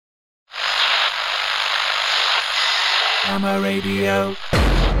Gamma Radio.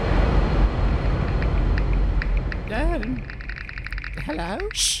 Hello?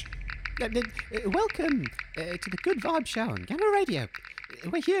 Shh! Welcome to the Good Vibe Show on Gamma Radio.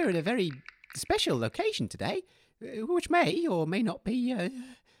 We're here at a very special location today, which may or may not be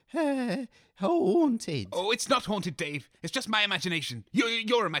haunted. Oh, it's not haunted, Dave. It's just my imagination.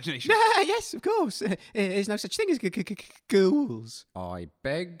 Your imagination. Yes, of course. There's no such thing as ghouls. I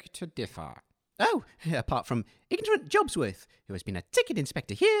beg to differ. Oh, apart from ignorant Jobsworth, who has been a ticket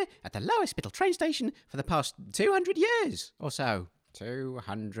inspector here at the Lower Spittal train station for the past 200 years or so.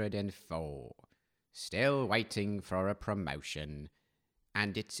 204. Still waiting for a promotion.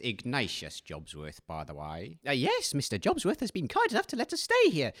 And it's Ignatius Jobsworth, by the way. Yes, Mr. Jobsworth has been kind enough to let us stay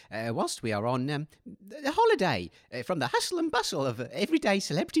here whilst we are on a holiday from the hustle and bustle of everyday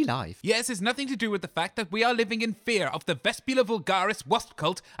celebrity life. Yes, it's nothing to do with the fact that we are living in fear of the Vespula Vulgaris wasp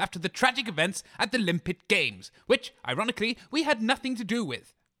cult after the tragic events at the Limpet Games, which, ironically, we had nothing to do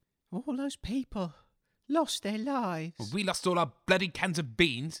with. All those people lost their lives. Well, we lost all our bloody cans of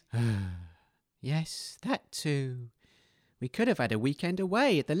beans. Yes, that too. We could have had a weekend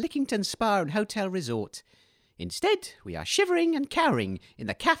away at the Lickington Spa and Hotel Resort. Instead, we are shivering and cowering in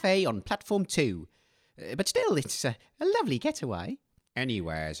the cafe on Platform 2. But still, it's a lovely getaway.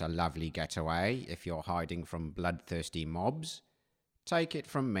 Anywhere's a lovely getaway if you're hiding from bloodthirsty mobs. Take it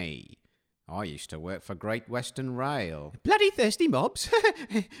from me. I used to work for Great Western Rail. Bloody thirsty mobs?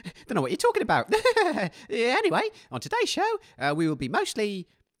 Don't know what you're talking about. Anyway, on today's show, we will be mostly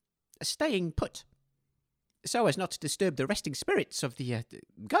staying put, so as not to disturb the resting spirits of the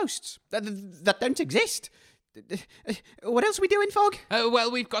ghosts that don't exist. What else are we doing, Fog?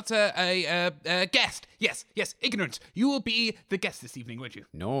 Well, we've got a guest. Yes, Ignorant. You will be the guest this evening, won't you?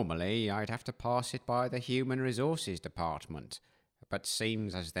 Normally, I'd have to pass it by the Human Resources Department, but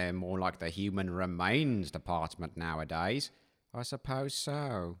seems as they're more like the Human Remains Department nowadays. I suppose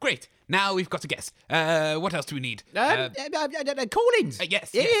so. Great. Now we've got a guest. What else do we need? Call-ins.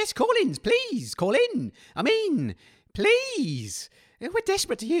 Yes, call-ins, please. Call in. I mean, please. We're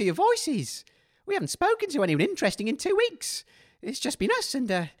desperate to hear your voices. We haven't spoken to anyone interesting in 2 weeks. It's just been us and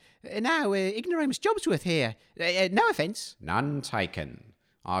now Ignoramus Jobsworth here. No offence. None taken.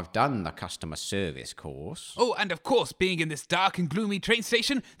 I've done the customer service course. Oh, and of course, being in this dark and gloomy train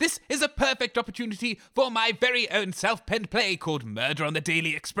station, this is a perfect opportunity for my very own self-penned play called Murder on the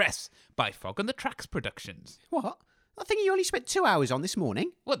Daily Express by Fog on the Tracks Productions. What? I think you only spent 2 hours on this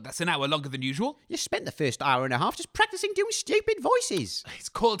morning. Well, that's an hour longer than usual. You spent the first hour and a half just practising doing stupid voices. It's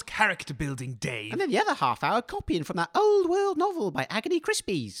called character building, Dave. And then the other half hour copying from that old world novel by Agony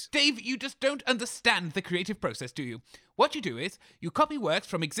Crispies. Dave, you just don't understand the creative process, do you? What you do is, you copy works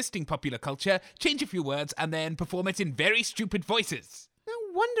from existing popular culture, change a few words, and then perform it in very stupid voices. No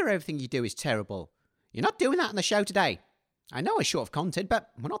wonder everything you do is terrible. You're not doing that on the show today. I know we're short of content,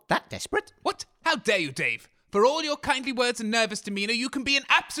 but we're not that desperate. What? How dare you, Dave? For all your kindly words and nervous demeanour, you can be an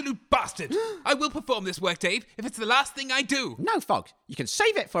absolute bastard. I will perform this work, Dave, if it's the last thing I do. No, Fog. You can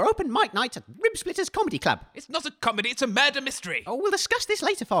save it for open mic night at Rib Splitters Comedy Club. It's not a comedy, it's a murder mystery. Oh, we'll discuss this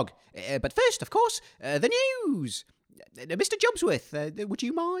later, Fog. But first, of course, the news. Mr. Jobsworth, would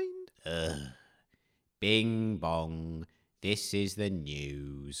you mind? Bing bong. This is the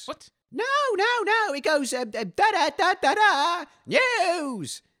news. What? No. It goes da-da-da-da-da.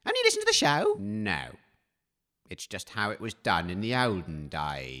 News. Have you listened to the show? No. It's just how it was done in the olden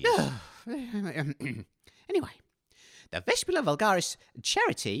days. Anyway, the Vespula Vulgaris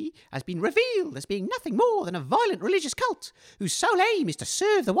charity has been revealed as being nothing more than a violent religious cult whose sole aim is to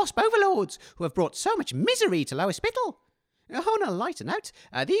serve the wasp overlords who have brought so much misery to Lower Spittal. On a lighter note,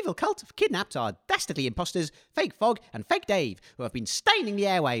 the evil cult have kidnapped our dastardly imposters, Fake Fog and Fake Dave, who have been staining the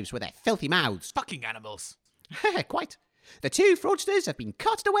airwaves with their filthy mouths. Fucking animals. Quite. The two fraudsters have been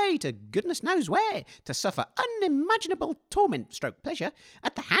carted away to goodness knows where to suffer unimaginable torment/pleasure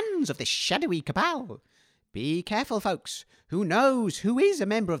at the hands of this shadowy cabal. Be careful, folks. Who knows who is a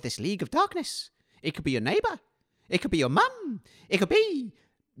member of this League of Darkness? It could be your neighbour. It could be your mum. It could be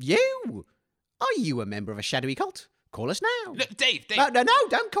you. Are you a member of a shadowy cult? Call us now. Look, Dave. No,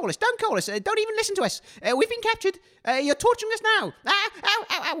 don't call us. Don't even listen to us. We've been captured. You're torturing us now.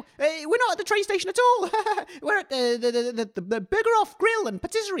 Ow. We're not at the train station at all. We're at the Burger Off Grill and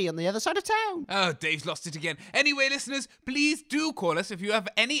Patisserie on the other side of town. Oh, Dave's lost it again. Anyway, listeners, please do call us if you have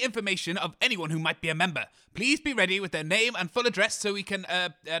any information of anyone who might be a member. Please be ready with their name and full address so we can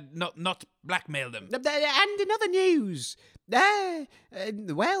not blackmail them. And in other news,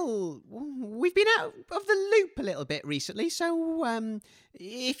 well, we've been out of the loop a little bit recently, so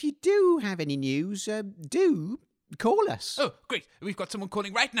if you do have any news, do call us. Oh, great. We've got someone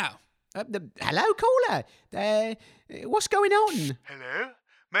calling right now. Hello, caller. What's going on? Hello?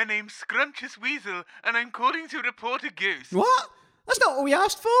 My name's Scrumptious Weasel, and I'm calling to report a ghost. What? That's not what we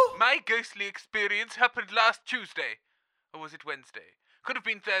asked for. My ghostly experience happened last Tuesday. Or was it Wednesday? Could have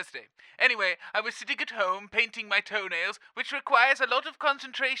been Thursday. Anyway, I was sitting at home painting my toenails, which requires a lot of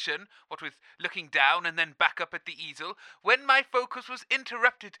concentration, what with looking down and then back up at the easel, when my focus was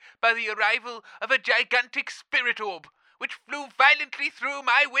interrupted by the arrival of a gigantic spirit orb, which flew violently through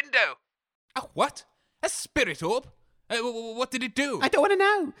my window. A what? A spirit orb? What did it do? I don't want to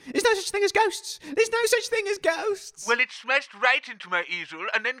know. There's no such thing as ghosts. There's no such thing as ghosts. Well, it smashed right into my easel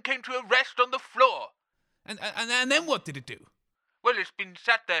and then came to a rest on the floor. And then what did it do? Well, it's been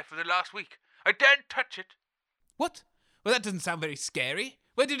sat there for the last week. I daren't touch it. What? Well, that doesn't sound very scary.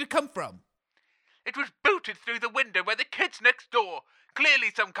 Where did it come from? It was booted through the window by the kids next door. Clearly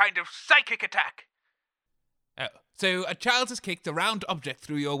some kind of psychic attack. Oh, so a child has kicked a round object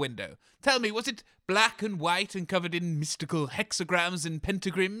through your window. Tell me, was it black and white and covered in mystical hexagrams and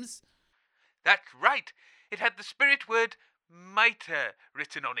pentagrams? That's right. It had the spirit word mitre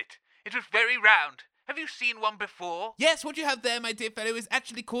written on it. It was very round. Have you seen one before? Yes, what you have there, my dear fellow, is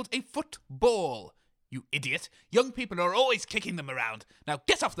actually called a football. You idiot. Young people are always kicking them around. Now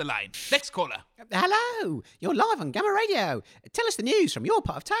get off the line. Next caller. Hello. You're live on Gamma Radio. Tell us the news from your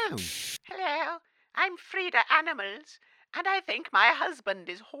part of town. Hello, I'm Frida Animals, and I think my husband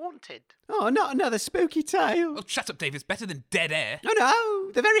is haunted. Oh, not another spooky tale. Oh, shut up, Dave. It's better than dead air. No,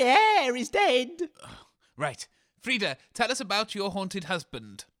 no. The very air is dead. Right. Frida, tell us about your haunted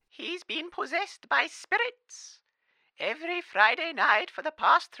husband. He's been possessed by spirits. Every Friday night for the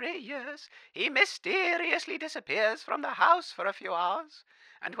past 3 years, he mysteriously disappears from the house for a few hours,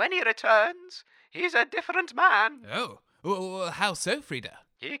 and when he returns, he's a different man. Oh, well, how so, Frida?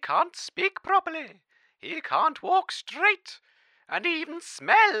 He can't speak properly, he can't walk straight, and he even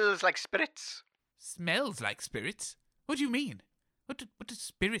smells like spirits. Smells like spirits? What do you mean? What do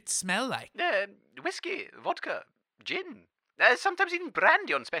spirits smell like? Whiskey, vodka, gin. Sometimes even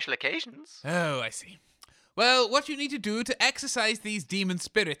brandy on special occasions. Oh, I see. Well, what you need to do to exorcise these demon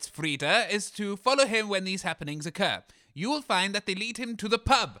spirits, Frida, is to follow him when these happenings occur. You will find that they lead him to the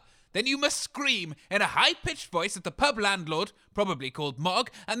pub. Then you must scream in a high-pitched voice at the pub landlord, probably called Mog,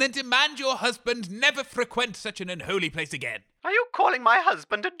 and then demand your husband never frequent such an unholy place again. Are you calling my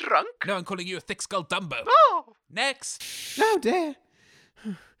husband a drunk? No, I'm calling you a thick-skulled Dumbo. Oh! Next. Oh, dear.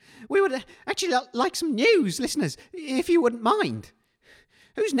 We would actually like some news, listeners, if you wouldn't mind.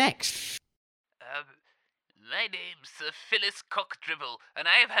 Who's next? My name's Sir Phyllis Cockdribble, and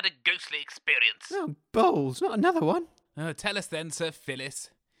I have had a ghostly experience. Oh, balls, not another one. Oh, tell us then, Sir Phyllis.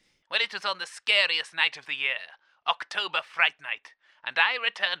 Well, it was on the scariest night of the year, October Fright Night, and I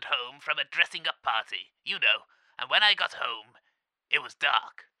returned home from a dressing-up party, you know, and when I got home, it was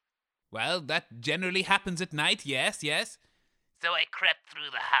dark. Well, that generally happens at night, yes. So I crept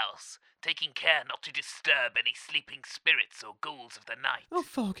through the house, taking care not to disturb any sleeping spirits or ghouls of the night. Oh,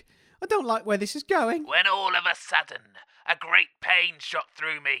 fog. I don't like where this is going. When all of a sudden, a great pain shot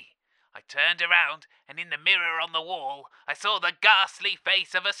through me. I turned around, and in the mirror on the wall, I saw the ghastly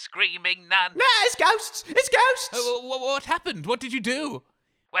face of a screaming nun. No, it's ghosts! It's ghosts! What happened? What did you do?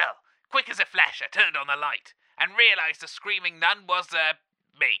 Well, quick as a flash, I turned on the light, and realised the screaming nun was,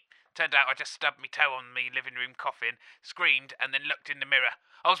 me. Turned out I just stubbed my toe on me living room coffin, screamed, and then looked in the mirror.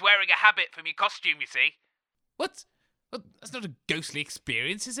 I was wearing a habit for me costume, you see. What? Well, that's not a ghostly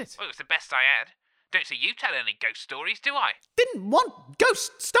experience, is it? Well, it was the best I had. Don't see you tell any ghost stories, do I? Didn't want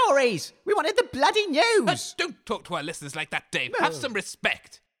ghost stories! We wanted the bloody news! Don't talk to our listeners like that, Dave. Have some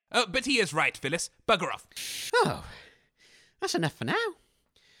respect. But he is right, Phyllis. Bugger off. Oh, that's enough for now.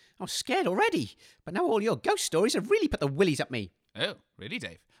 I was scared already, but now all your ghost stories have really put the willies up me. Oh, really,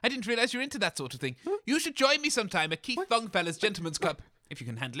 Dave? I didn't realise you're into that sort of thing. Huh? You should join me sometime at Keith Thongfeller's Gentleman's Club, if you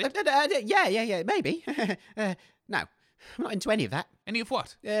can handle it. Yeah, maybe. No, I'm not into any of that. Any of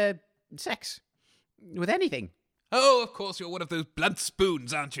what? Sex. With anything. Oh, of course, you're one of those blunt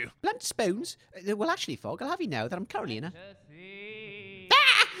spoons, aren't you? Blunt spoons? Well, actually, Fog, I'll have you know that I'm currently in a...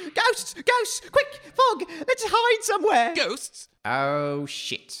 Ah! Ghosts! Ghosts! Quick, Fog! Let's hide somewhere! Ghosts? Oh,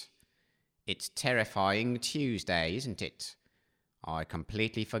 shit. It's Terrifying Tuesday, isn't it? I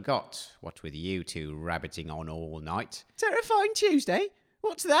completely forgot, what with you two rabbiting on all night. Terrifying Tuesday?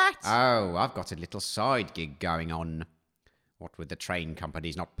 What's that? Oh, I've got a little side gig going on. What with the train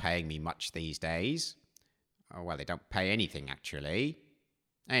companies not paying me much these days. Oh, well, they don't pay anything, actually.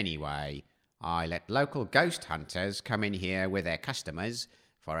 Anyway, I let local ghost hunters come in here with their customers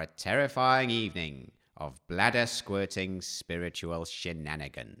for a terrifying evening of bladder-squirting spiritual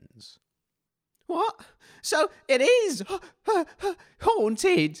shenanigans. What? So it is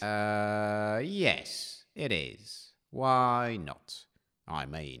haunted? Yes, it is. Why not? I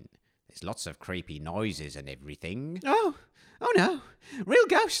mean, there's lots of creepy noises and everything. Oh no. Real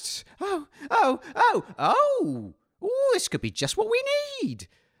ghosts. Oh, this could be just what we need.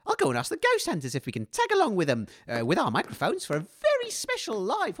 I'll go and ask the ghost hunters if we can tag along with them, with our microphones for a very special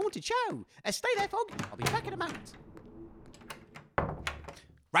live haunted show. Stay there, Fog. I'll be back in a moment.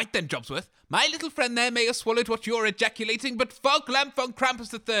 Right then, Jobsworth. My little friend there may have swallowed what you're ejaculating, but Fog Lamp von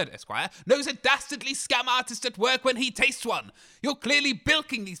Krampus III, Esquire, knows a dastardly scam artist at work when he tastes one. You're clearly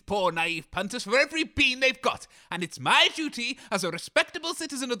bilking these poor naive punters for every bean they've got, and it's my duty as a respectable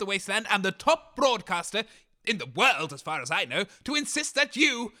citizen of the Wasteland and the top broadcaster in the world, as far as I know, to insist that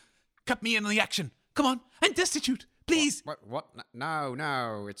you cut me in on the action. Come on, I'm destitute. Please. What?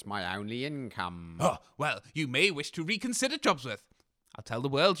 No, it's my only income. Oh, well, you may wish to reconsider, Jobsworth. I'll tell the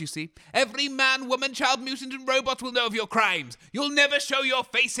world, you see. Every man, woman, child, mutant and robot will know of your crimes. You'll never show your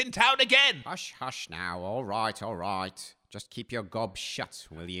face in town again. Hush now. All right. Just keep your gob shut,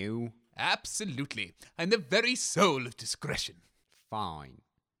 will you? Absolutely. I'm the very soul of discretion. Fine.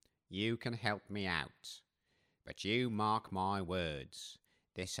 You can help me out. But you mark my words.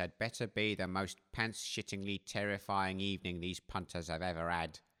 This had better be the most pants-shittingly terrifying evening these punters have ever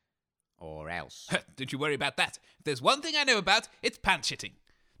had. Or else. Don't you worry about that. If there's one thing I know about, it's pants-shitting.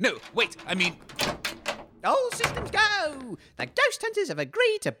 No, wait, I mean... All systems go! The ghost hunters have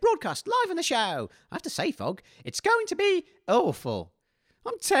agreed to broadcast live on the show. I have to say, Fog, it's going to be awful.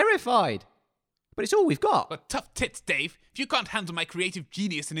 I'm terrified. But it's all we've got. Well, tough tits, Dave. If you can't handle my creative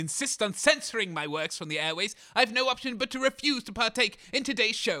genius and insist on censoring my works from the airways, I've no option but to refuse to partake in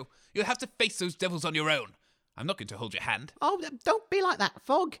today's show. You'll have to face those devils on your own. I'm not going to hold your hand. Oh, don't be like that,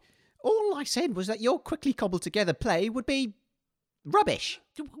 Fog. All I said was that your quickly cobbled together play would be rubbish.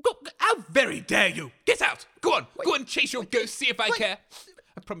 How very dare you! Get out! Go on, go and chase your ghost, see if I care.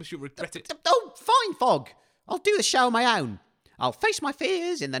 I promise you'll regret it. Oh, fine, Fog. I'll do the show on my own. I'll face my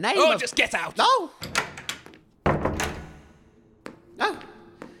fears in the name of... Oh, just get out! Oh,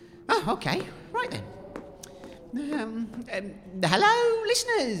 okay. Right then. Hello,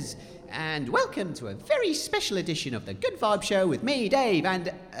 listeners, and welcome to a very special edition of the Good Vibe Show with me, Dave,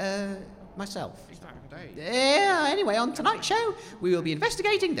 and, myself. Anyway, on tonight's show, we will be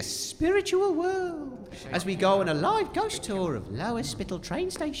investigating the spiritual world as we go on a live ghost tour of Lower Spittle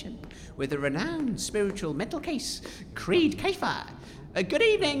train station with the renowned spiritual mental case, Creed Kafer. Good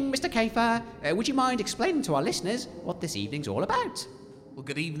evening, Mr. Kafer. Would you mind explaining to our listeners what this evening's all about? Well,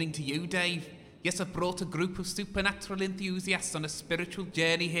 good evening to you, Dave. Yes, I've brought a group of supernatural enthusiasts on a spiritual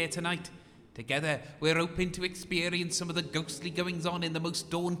journey here tonight. Together, we're hoping to experience some of the ghostly goings-on in the most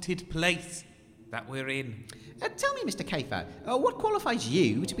daunted place that we're in. Tell me, Mr. Kafer, what qualifies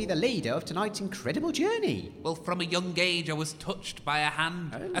you to be the leader of tonight's incredible journey? Well, from a young age, I was touched by a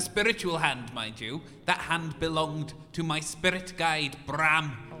hand. A spiritual hand, mind you. That hand belonged to my spirit guide,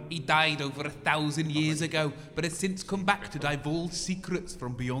 Bram. He died over 1,000 years ago, but has since come back to divulge secrets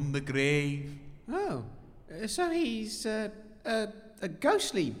from beyond the grave. Oh, so he's a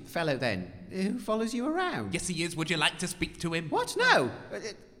ghostly fellow then, who follows you around? Yes, he is. Would you like to speak to him? What? No.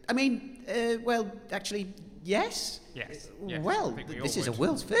 Well, actually, yes. Yes. Well, this is a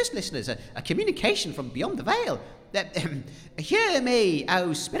world's first, listeners, a communication from beyond the veil. Hear me,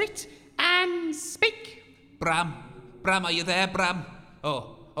 O spirit, and speak. Bram, are you there, Bram?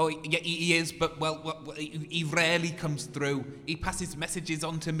 Oh, yeah, he is, but, well, he rarely comes through. He passes messages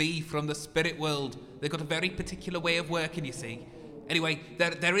on to me from the spirit world. They've got a very particular way of working, you see. Anyway,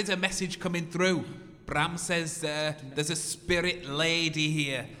 there is a message coming through. Bram says there's a spirit lady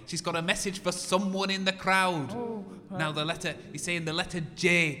here. She's got a message for someone in the crowd. Now, he's saying the letter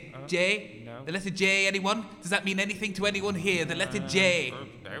J. J? No. The letter J, anyone? Does that mean anything to anyone here? The letter J.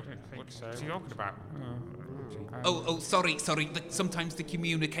 No, what's he talking about? Sorry. Sometimes the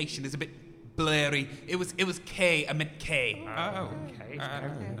communication is a bit blurry. It was K. I meant K. Okay.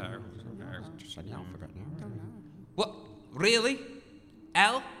 No. Just say the alphabet now. What? Really?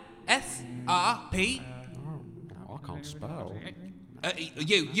 L? S? R? P? I can't spell.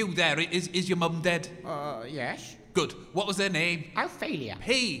 You there. Is your mum dead? Yes. Good. What was her name? Ophelia.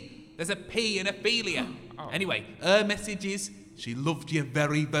 P. There's a P in Ophelia. Anyway, her message is she loved you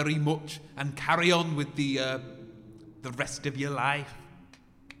very, very much and carry on with the rest of your life.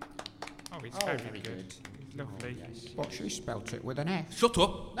 Oh, it's very good. Lovely. Yes. But she spelt it with an F. Shut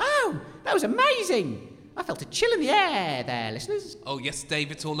up. Oh, that was amazing. I felt a chill in the air there, listeners. Oh, yes,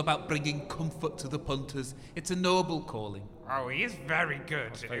 Dave, it's all about bringing comfort to the punters. It's a noble calling. Oh, he is very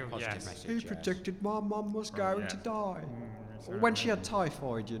good. Very positive Yes. message. He predicted my mum was going to die. when she had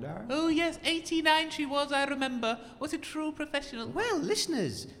typhoid, you know. Oh, yes, 89 she was, I remember. Was a true professional. Well,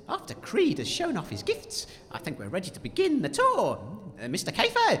 listeners, after Creed has shown off his gifts, I think we're ready to begin the tour. Mr.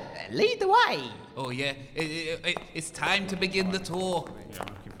 Kafer, lead the way. Oh, yeah, it's time to begin the tour. Yeah, I'm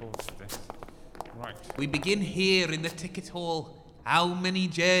looking forward to this. Right. We begin here in the ticket hall. How many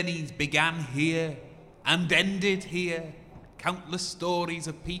journeys began here and ended here? Countless stories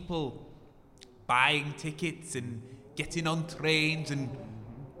of people buying tickets and getting on trains and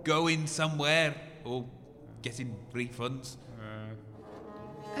going somewhere or getting refunds.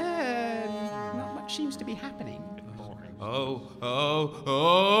 Not much seems to be happening.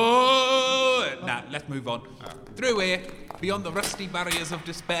 Now, let's move on. Through here, beyond the rusty barriers of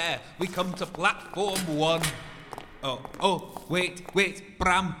despair, we come to platform 1. Wait,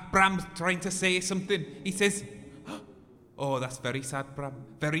 Bram's trying to say something. He says, oh, that's very sad, Bram.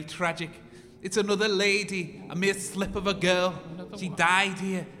 Very tragic. It's another lady, a mere slip of a girl. She died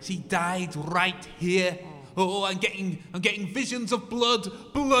here. She died right here. Oh, I'm getting visions of blood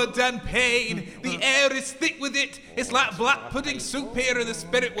and pain. The air is thick with it. It's like black pudding soup here in the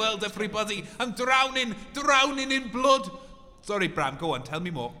spirit world, everybody. I'm drowning in blood. Sorry, Bram, go on, tell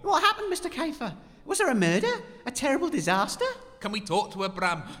me more. What happened, Mr. Kafer? Was there a murder? A terrible disaster? Can we talk to her,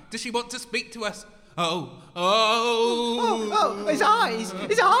 Bram? Does she want to speak to us? Oh, his eyes,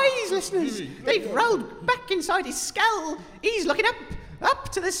 listeners. They've rolled back inside his skull. He's looking up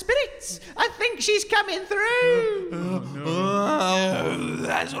to the spirits. I think she's coming through.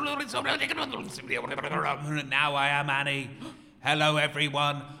 Now I am Annie. Hello,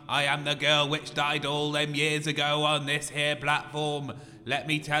 everyone. I am the girl which died all them years ago on this here platform. Let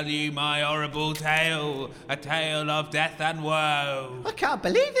me tell you my horrible tale, a tale of death and woe. I can't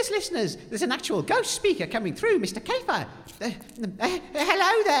believe this, listeners. There's an actual ghost speaker coming through, Mr. Kafer.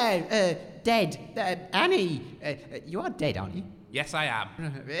 Hello there, dead. Annie, you are dead, aren't you? Yes, I am.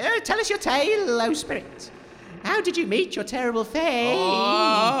 Tell us your tale, oh spirit. How did you meet your terrible fate?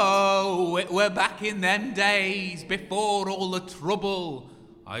 Oh, we're back in them days, before all the trouble.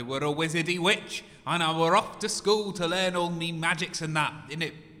 I were a wizardy witch, and I were off to school to learn all me magics and that,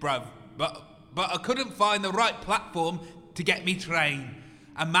 innit, bruv? But I couldn't find the right platform to get me train.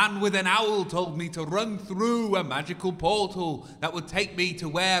 A man with an owl told me to run through a magical portal that would take me to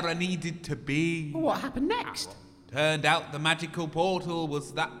where I needed to be. What happened next? Turned out the magical portal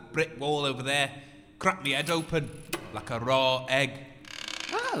was that brick wall over there. Cracked me head open like a raw egg.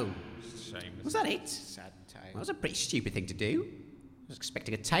 Oh, Shame. was that it? Sad tale. That was a pretty stupid thing to do. I was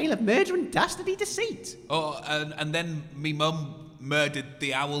expecting a tale of murder and dastardly deceit. Oh, and then me mum murdered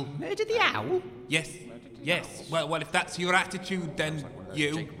the owl. Murdered the owl? Yes. Well, if that's your attitude, then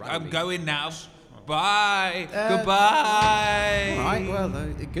I'm going now. Bye. Goodbye. All right, well,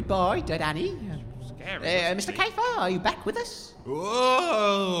 goodbye, dead Annie. Scary. Mr. Kafer, are you back with us?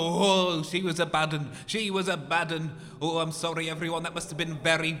 Oh, she was a bad un. Oh, I'm sorry, everyone. That must have been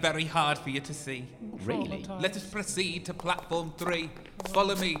very, very hard for you to see. Really? Let us proceed to platform 3.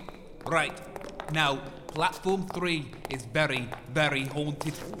 Follow me. Right. Now, platform 3 is very, very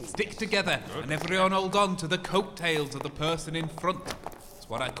haunted. Stick together and everyone hold on to the coattails of the person in front. It's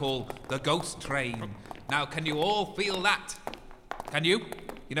what I call the ghost train. Now, can you all feel that? Can you?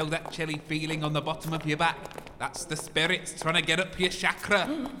 You know that chilly feeling on the bottom of your back? That's the spirits trying to get up your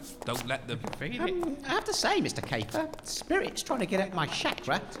chakra. Don't let them. I have to say, Mr. Kafer, spirits trying to get at my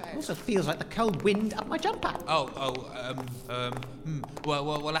chakra also feels like the cold wind up my jumper.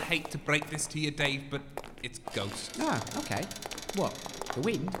 Well, I hate to break this to you, Dave, but it's ghost. Ah, okay. What? The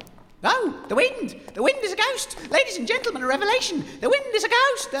wind? Oh, the wind! The wind is a ghost! Ladies and gentlemen, a revelation! The wind is a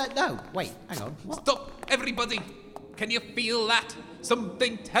ghost! No, wait, hang on. What? Stop, everybody! Can you feel that?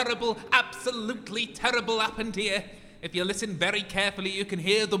 Something terrible, absolutely terrible happened here. If you listen very carefully, you can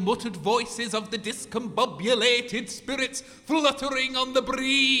hear the muttered voices of the discombobulated spirits fluttering on the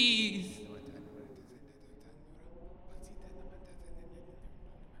breeze.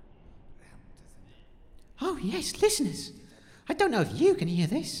 Oh, yes, listeners. I don't know if you can hear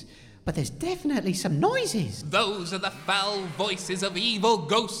this, but there's definitely some noises. Those are the foul voices of evil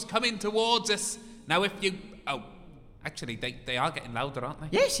ghosts coming towards us. Now, if you... Oh, actually, they are getting louder, aren't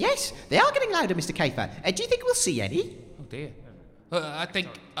they? Yes, they are getting louder, Mr. Kafer. Do you think we'll see any? Oh, dear. I think,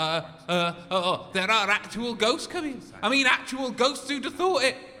 there are actual ghosts coming. I mean, actual ghosts, who'd have thought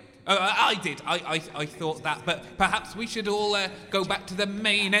it? I did. I thought that, but perhaps we should all go back to the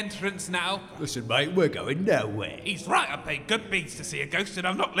main entrance now. Listen, mate, we're going nowhere. He's right. I paid good beats to see a ghost, and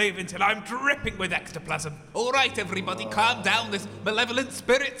I'm not leaving till I'm dripping with ectoplasm. All right, everybody, calm down. There's malevolent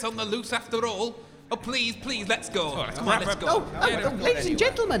spirits on the loose after all. Oh, please, let's go. Come on, let's go. Ladies and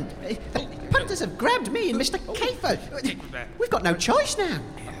gentlemen, the punters have grabbed me and Mr. Kiefer. We've got no choice now.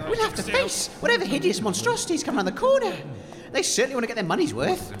 We'll have to face whatever hideous monstrosities come around the corner. They certainly want to get their money's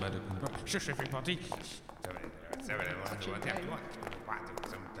worth. Shush, everybody.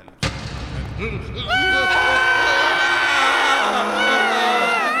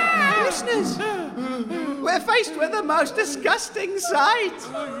 Listeners, we're faced with the most disgusting sight.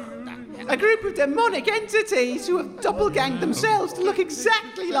 A group of demonic entities who have doppelganged themselves to look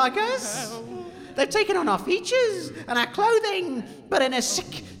exactly like us. They've taken on our features and our clothing, but in a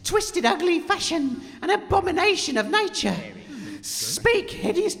sick, twisted, ugly fashion, an abomination of nature. Speak,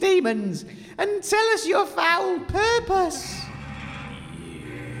 hideous demons, and tell us your foul purpose.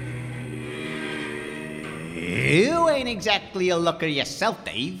 You ain't exactly a looker yourself,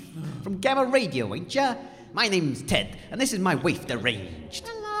 Dave. From Gamma Radio, ain't ya? My name's Ted, and this is my wife, Deranged.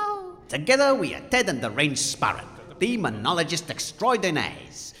 Hello. Together we are Ted and Deranged Sparrow, demonologists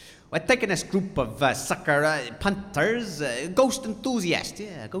extraordinaires. We're taking this group of sucker punters, ghost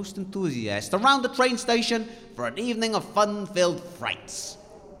enthusiasts, around the train station for an evening of fun-filled frights.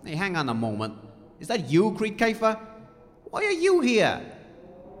 Hey, hang on a moment. Is that you, Creed Kiefer? Why are you here?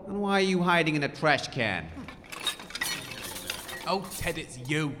 And why are you hiding in a trash can? Oh, Ted, it's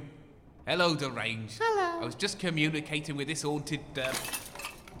you. Hello, Deranged. Hello. I was just communicating with this haunted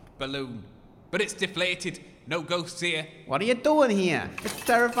balloon. But it's deflated. No ghosts here. What are you doing here? It's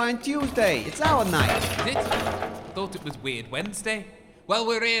Terrifying Tuesday. It's our night. Is it? Thought it was Weird Wednesday. Well,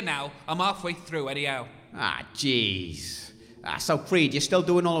 we're here now. I'm halfway through anyhow. Ah, jeez. So, Creed, you're still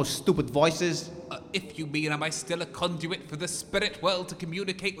doing all those stupid voices? If you mean am I still a conduit for the spirit world to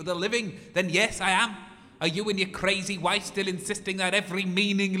communicate with the living, then yes, I am. Are you and your crazy wife still insisting that every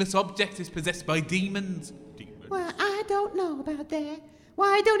meaningless object is possessed by demons? Well, I don't know about that.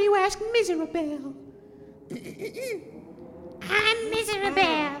 Why don't you ask Miserable? I'm Miserable,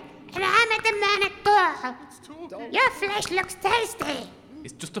 and I'm a demonic doll. Your flesh looks tasty.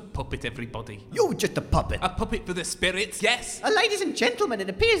 It's just a puppet, everybody. You're just a puppet. A puppet for the spirits, yes. Ladies and gentlemen, it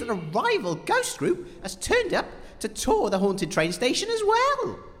appears that a rival ghost group has turned up to tour the haunted train station as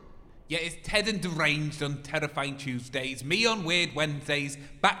well. Yeah, it's Ted and Deranged on Terrifying Tuesdays, me on Weird Wednesdays,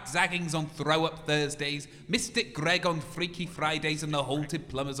 Back Zaggings on Throw Up Thursdays, Mystic Greg on Freaky Fridays, and the Haunted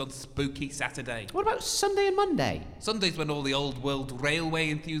Plumbers on Spooky Saturday. What about Sunday and Monday? Sunday's when all the old world railway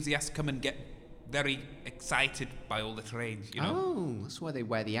enthusiasts come and get very excited by all the trains, you know? Oh, that's why they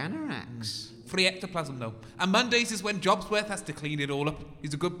wear the anoraks. Free ectoplasm, though. And Mondays is when Jobsworth has to clean it all up.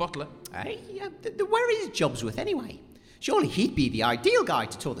 He's a good bottler. Hey, where is Jobsworth anyway? Surely he'd be the ideal guy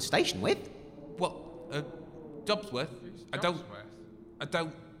to tour the station with. What? Jobsworth? I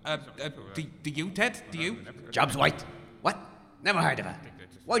don't. Do you, Ted? Do you? Jobsworth? What? Never heard of her.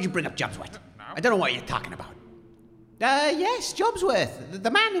 Why'd you bring up Jobsworth? I don't know what you're talking about. Yes, Jobsworth. The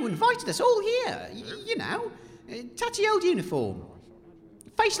man who invited us all here. You know. Tatty old uniform.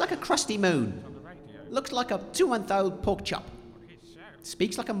 Face like a crusty moon. Looks like a 2-month-old pork chop.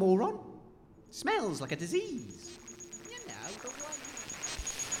 Speaks like a moron. Smells like a disease.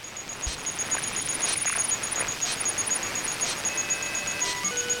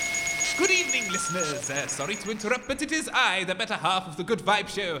 Good evening, listeners. Sorry to interrupt, but it is I, the better half of the Good Vibe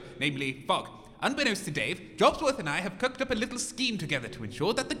Show, namely Fog. Unbeknownst to Dave, Jobsworth and I have cooked up a little scheme together to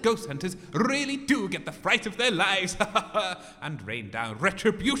ensure that the ghost hunters really do get the fright of their lives and rain down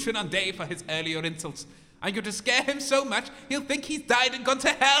retribution on Dave for his earlier insults. I'm going to scare him so much he'll think he's died and gone to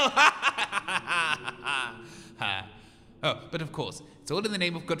hell. Oh, but of course, it's all in the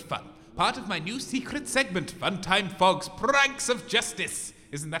name of good fun. Part of my new secret segment, Funtime Fog's Pranks of Justice.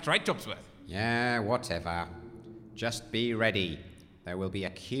 Isn't that right, Jobsworth? Yeah, whatever. Just be ready. There will be a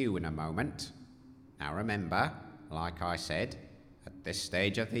queue in a moment. Now remember, like I said, at this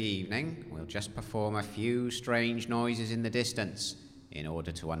stage of the evening, we'll just perform a few strange noises in the distance in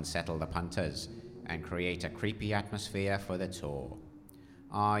order to unsettle the punters and create a creepy atmosphere for the tour.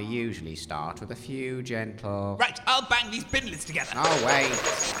 I usually start with a few gentle... Right, I'll bang these bin lids together. Oh, wait.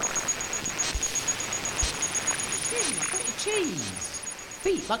 Cheese.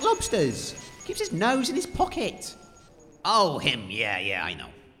 Feet like lobsters. Keeps his nose in his pocket. Oh, him. Yeah, I know.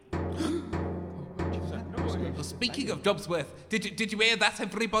 Well, speaking of Jobsworth, did you hear that,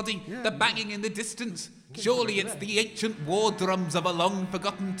 everybody? The banging in the distance. Surely it's the ancient war drums of a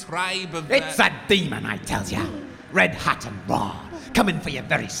long-forgotten tribe of... It's a demon, I tell ya. Red hot and raw. Coming for your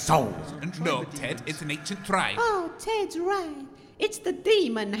very soul. And no, Ted, it's an ancient tribe. Oh, Ted's right. It's the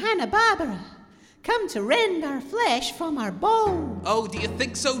demon Hanna-Barbera. come to rend our flesh from our bones. Oh, do you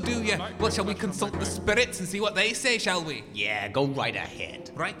think so, do you? Well, shall we consult the spirits and see what they say, shall we? Yeah, go right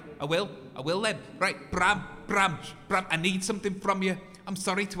ahead. Right, I will then. Right, Bram, I need something from you. I'm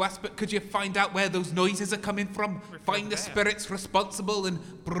sorry to ask, but could you find out where those noises are coming from? Find the spirits responsible and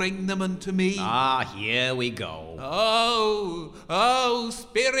bring them unto me. Ah, here we go. Oh,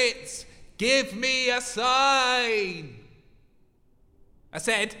 spirits, give me a sign. I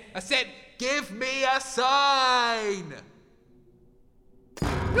said, give me a sign.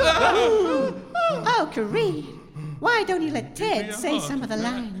 Oh, Kareem, why don't you let Ted say some of the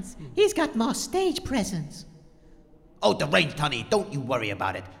lines? He's got more stage presence. Oh, deranged, honey, don't you worry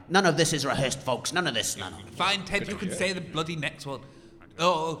about it. None of this is rehearsed, folks. None of this. Fine, Ted, you can say the bloody next one.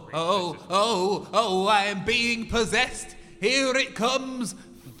 Oh, I am being possessed. Here it comes,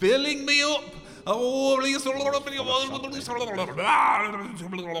 filling me up. Oh, I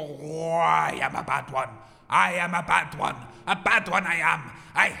am a bad one. A bad one I am.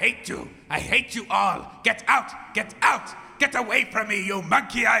 I hate you all. Get out. Get away from me, you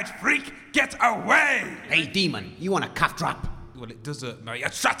monkey-eyed freak. Get away. Hey, demon, you want a cough drop? Well, it does hurt me.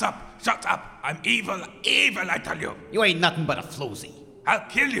 Shut up. I'm evil, I tell you. You ain't nothing but a floozy. I'll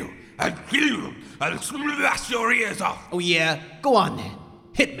kill you. I'll slash your ears off. Oh, yeah? Go on, then.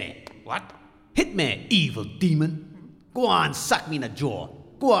 Hit me. What? Hit me, evil demon. Go on, suck me in the jaw.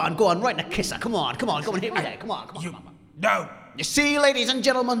 Go on, right in the kisser. Come on, hit me there. Come on. No. You see, ladies and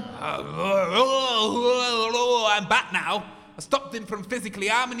gentlemen? I'm back now. I stopped him from physically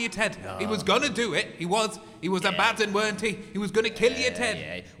harming you, Ted. He was gonna do it. He was a bad one, weren't he? He was gonna kill you, Ted.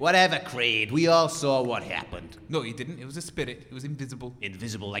 Yeah. Whatever, Creed. We all saw what happened. No, he didn't. It was a spirit. It was invisible.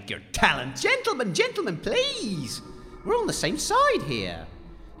 Invisible like your talent. Gentlemen, please. We're on the same side here,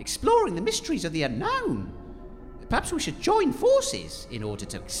 exploring the mysteries of the unknown. Perhaps we should join forces in order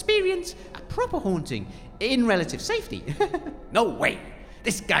to experience a proper haunting in relative safety. No way.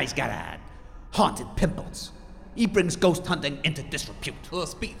 This guy's got a haunted pimples. He brings ghost hunting into disrepute. Oh,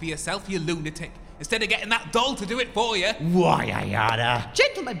 speak for yourself, you lunatic. Instead of getting that doll to do it for you. Why, I oughta.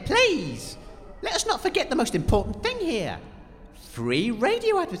 Gentlemen, please. Let us not forget the most important thing here. Free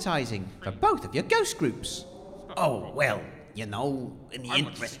radio advertising for both of your ghost groups. Oh, well, you know, in the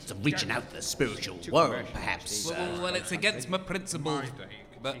interests of reaching out to the spiritual world, perhaps. Well, it's against my principles.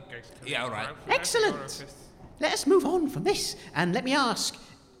 But, yeah, all right. Excellent. Let us move on from this, and let me ask,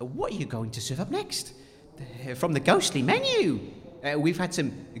 what are you going to serve up next? From the ghostly menu. We've had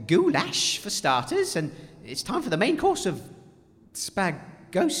some goulash for starters, and it's time for the main course of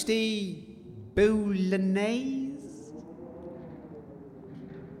spaghetti bolognese.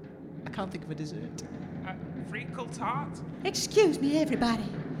 I can't think of a dessert. Treacle tart? Excuse me, everybody.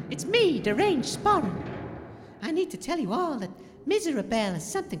 It's me, Deranged Sporran. I need to tell you all that Miserabelle has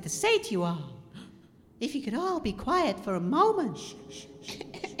something to say to you all. If you could all be quiet for a moment.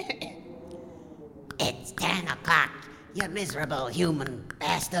 It's 10 o'clock, you miserable human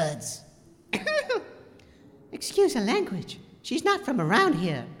bastards. Excuse her language. She's not from around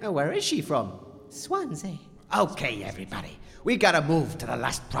here. Where is she from? Swansea. Okay, everybody. We gotta move to the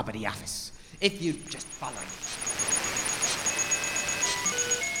last property office. If you just follow me.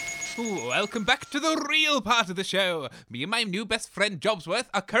 Ooh, welcome back to the real part of the show. Me and my new best friend Jobsworth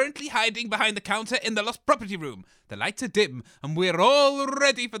are currently hiding behind the counter in the lost property room. The lights are dim, and we're all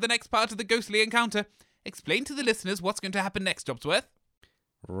ready for the next part of the ghostly encounter. Explain to the listeners what's going to happen next, Jobsworth.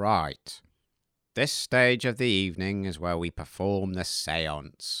 Right. This stage of the evening is where we perform the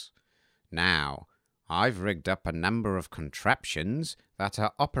séance. Now, I've rigged up a number of contraptions that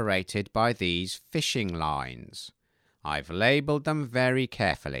are operated by these fishing lines. I've labelled them very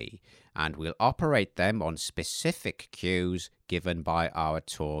carefully, and we'll operate them on specific cues given by our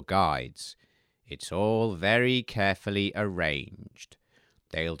tour guides. It's all very carefully arranged.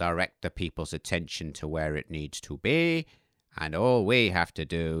 They'll direct the people's attention to where it needs to be, and all we have to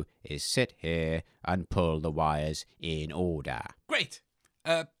do is sit here and pull the wires in order. Great.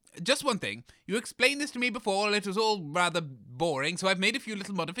 Just one thing. You explained this to me before, and it was all rather boring, so I've made a few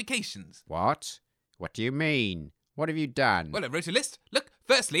little modifications. What? What do you mean? What have you done? Well, I wrote a list. Look,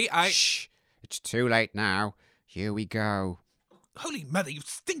 firstly, Shh! It's too late now. Here we go. Holy mother, you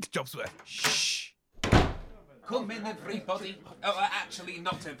stink, Jobsworth. Shh! Come in, everybody. Oh, actually,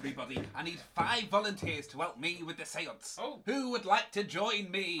 not everybody. I need 5 volunteers to help me with the séance. Oh. Who would like to join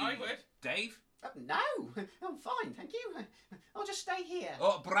me? I would. Dave? No, I'm fine, thank you. I'll just stay here.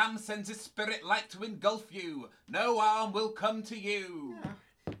 Oh, Bram sends his spirit light to engulf you. No harm will come to you.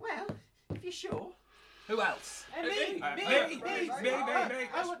 Well, if you're sure. Who else? Me. I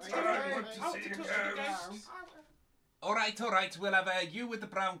want to see the ghosts. All right, we'll have you with the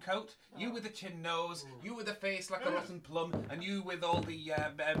brown coat, you with the chin nose, you with the face like a rotten plum, and you with all the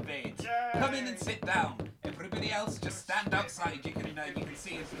veins. Come in and sit down. Everybody else, just stand outside. You can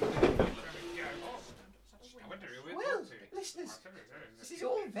see us. Well, listeners, this is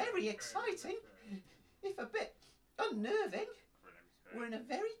all very exciting, if a bit unnerving. We're in a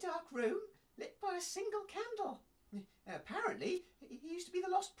very dark room, lit by a single candle. Apparently, it used to be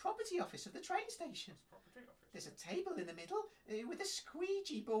the lost property office of the train station. There's a table in the middle with a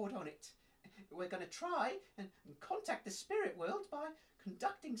squeegee board on it. We're going to try and contact the spirit world by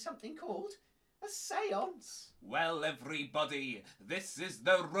conducting something called a séance. Well, everybody, this is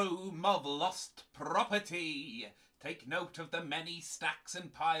the room of lost property. Take note of the many stacks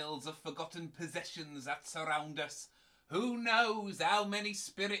and piles of forgotten possessions that surround us. Who knows how many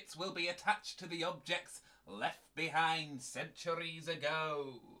spirits will be attached to the objects left behind centuries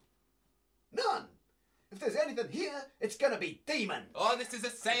ago? None. If there's anything here, it's gonna be demons. Oh, this is a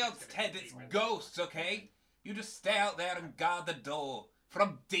séance, Ted. It's ghosts, okay? You just stay out there and guard the door.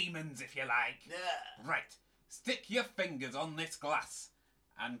 From demons, if you like. Yeah. Right. Stick your fingers on this glass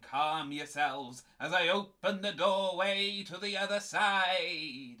and calm yourselves as I open the doorway to the other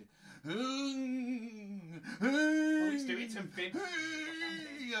side. Let's do it, something.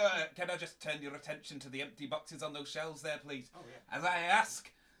 Can I just turn your attention to the empty boxes on those shelves there, please? Oh, yeah. As I ask,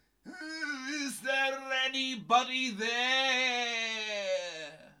 is there anybody there?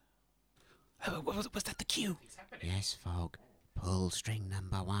 Was that the cue? Yes, Fog. Pull string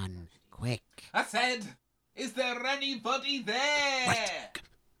number 1, quick. I said, is there anybody there?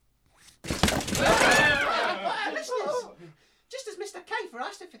 Listeners, just as Mr. Kafer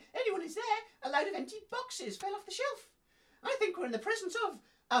asked if anyone is there, a load of empty boxes fell off the shelf. I think we're in the presence of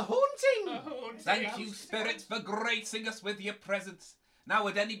a haunting. Thank you, spirits, for gracing us with your presence. Now,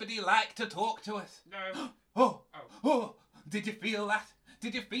 would anybody like to talk to us? No. Oh, did you feel that?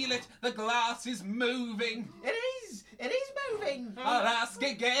 Did you feel it? The glass is moving. It is moving. I'll ask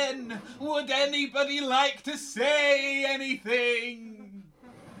again. Would anybody like to say anything?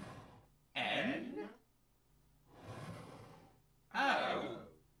 N? Oh.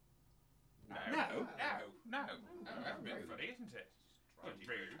 No. That's really funny, isn't it?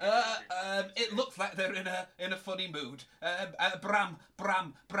 Rude. It looks like they're in a funny mood. Bram,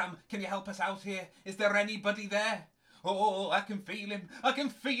 can you help us out here? Is there anybody there? Oh, I can feel him. I can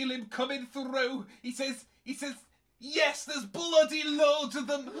feel him coming through. He says, yes, there's bloody loads of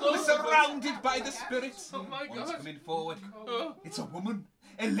them. We're surrounded by the spirits. Oh my One's God. coming forward. Oh. It's a woman,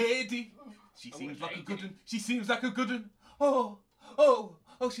 a lady. She seems like a good one. Oh,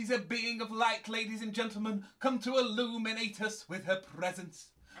 she's a being of light, ladies and gentlemen, come to illuminate us with her presence.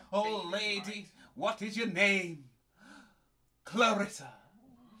 Oh, lady, what is your name? Clarissa.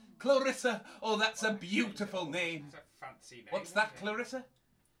 Oh, that's a beautiful name. It's a fancy name. What's that, Clarissa?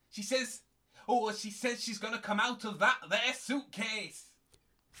 She says she's going to come out of that there suitcase.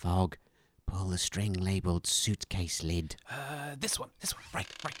 Fog, pull the string labelled suitcase lid. This one, right.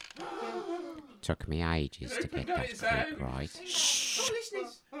 Took me ages to get that clip right. Oh,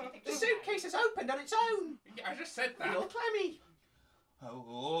 listeners, the suitcase has opened on its own. Yeah, I just said that. You're clammy.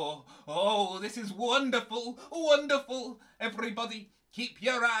 Oh, this is wonderful. Everybody, keep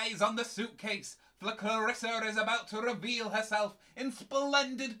your eyes on the suitcase, for Clarissa is about to reveal herself in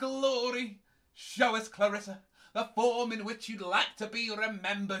splendid glory. Show us, Clarissa, the form in which you'd like to be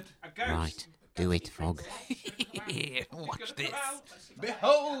remembered. A ghost. Right, do it, Fog. Watch this.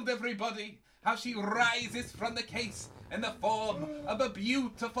 Behold, everybody, how she rises from the case in the form of a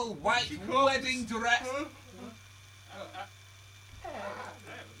beautiful white wedding dress.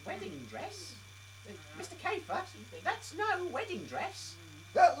 Wedding dress? Mr. Kafer, that's no wedding dress.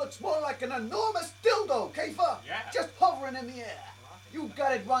 That looks more like an enormous dildo, Kafer. Yeah. Just hovering in the air. You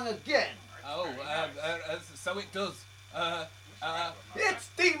got it wrong again. So it does. It's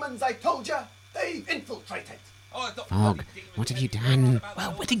demons, I told ya. They've infiltrated. Fog, what have you done?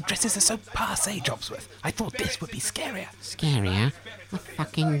 Well, wedding dresses are so passé, Jobsworth. I thought this would be scarier. Scarier? A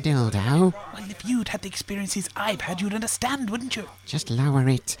fucking dildo? Well, if you'd had the experiences I've had, you'd understand, wouldn't you? Just lower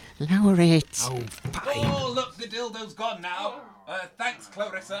it. Lower it. Oh, fine. Oh, look, the dildo's gone now. Thanks,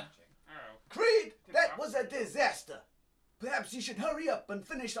 Clarissa. Creed, that was a disaster. Perhaps you should hurry up and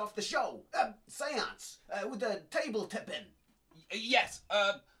finish off the show. Seance, with the table tipping. Yes,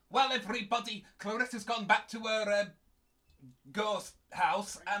 well, everybody, Clarissa's gone back to her, ghost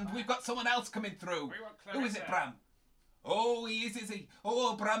house, and we've got someone else coming through. Who is it, Bram? Oh, he is he?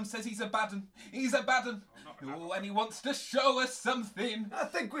 Oh, Bram says he's a bad un. Oh, and he wants to show us something. I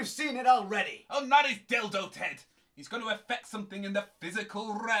think we've seen it already. Oh, not his dildo, Ted. He's going to affect something in the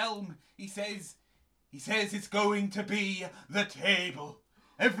physical realm. He says He says it's going to be the table.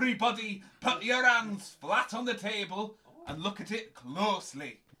 Everybody put your hands flat on the table and look at it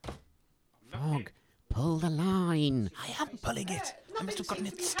closely. Fog, pull the line. I am pulling it. I must have gotten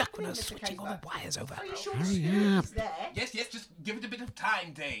it stuck when I was switching all the wires over. Hurry up. Yes, just give it a bit of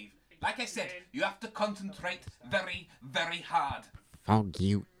time, Dave. Like I said, you have to concentrate very, very hard. Fog,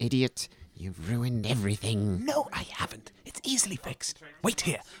 you idiot. You've ruined everything. No, I haven't. It's easily fixed. Wait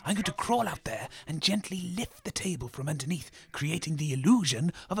here. I'm going to crawl out there and gently lift the table from underneath, creating the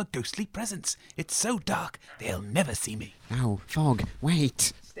illusion of a ghostly presence. It's so dark, they'll never see me. No, Fog,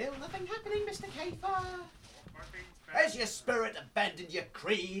 wait. Still nothing happening, Mr. Caper. Has your spirit abandoned your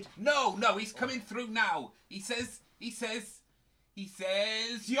creed? No, he's coming through now. He says,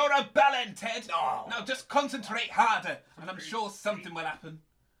 you're a bellend, Ted. Oh. Now just concentrate harder, and I'm sure something will happen.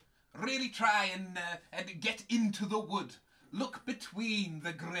 Really try and get into the wood. Look between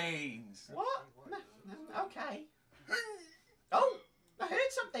the grains. What? No, okay. Oh, I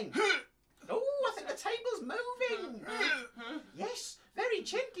heard something. Oh, I think the table's moving. Yes, very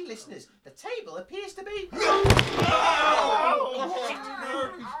gently, listeners. The table appears to be... Oh,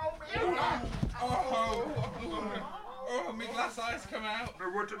 my glass eyes come out. My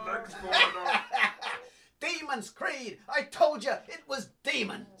wooden legs falling off. Demons, Creed! I told you it was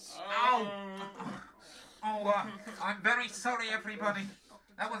demons! I'm very sorry, everybody.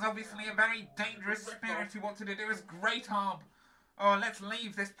 That was obviously a very dangerous spirit who wanted to do us great harm. Oh, let's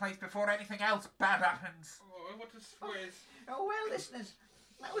leave this place before anything else bad happens. Oh, what a squeeze. Oh, well, listeners,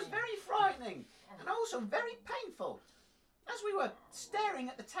 that was very frightening and also very painful. As we were staring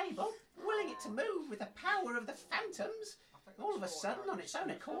at the table, willing it to move with the power of the phantoms, all of a sudden, on its own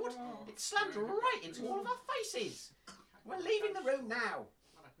accord, it slammed right into all of our faces. We're leaving the room now.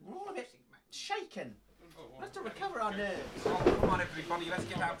 We're all a bit shaken. We have to recover our nerves. Oh, come on, everybody, let's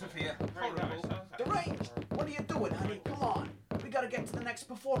get out of here. Horrible. Deranged, what are you doing, honey? Come on. We gotta get to the next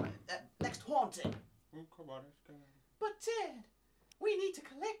performance, next haunting. Oh, come on, let's go. But Ted, we need to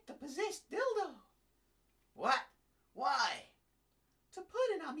collect the possessed dildo. What? Why? To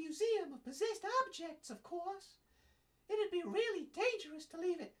put in our museum of possessed objects, of course. It'd be really dangerous to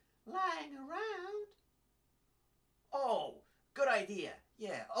leave it lying around. Oh, good idea.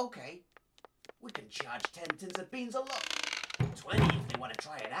 Yeah, okay. We can charge 10 tins of beans a load. 20 if they want to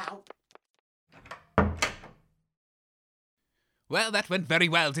try it out. Well, that went very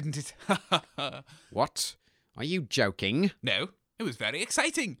well, didn't it? What? Are you joking? No, it was very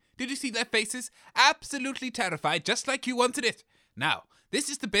exciting. Did you see their faces? Absolutely terrified, just like you wanted it. Now, this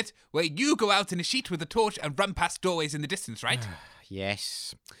is the bit where you go out in a sheet with a torch and run past doorways in the distance, right?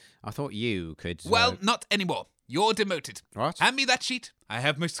 Yes. I thought you could... Well, not anymore. You're demoted. What? Hand me that sheet. I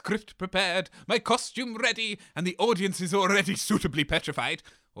have my script prepared, my costume ready, and the audience is already suitably petrified.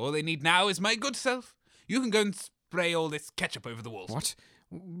 All they need now is my good self. You can go and spray all this ketchup over the walls. What?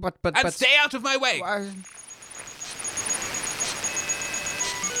 And stay out of my way!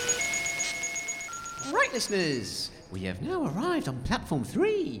 Right, listeners, we have now arrived on platform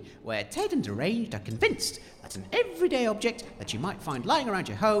 3, where Ted and Deranged are convinced that an everyday object that you might find lying around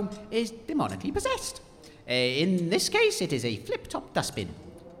your home is demonically possessed. In this case, it is a flip-top dustbin.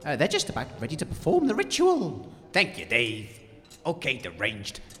 They're just about ready to perform the ritual. Thank you, Dave. Okay,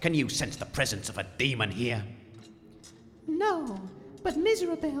 Deranged, can you sense the presence of a demon here? No, but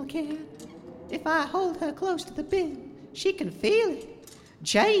Miserabelle can. If I hold her close to the bin, she can feel it,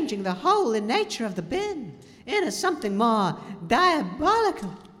 changing the whole nature of the bin into something more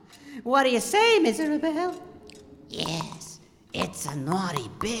diabolical. What do you say, Miserabelle? Yes, it's a naughty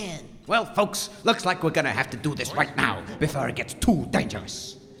bin. Well, folks, looks like we're gonna have to do this right now before it gets too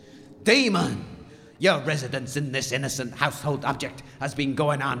dangerous. Demon, your residence in this innocent household object has been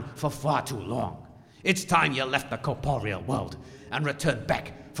going on for far too long. It's time you left the corporeal world and returned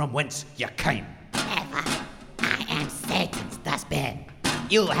back from whence you came. Never. I am Satan's dustbin.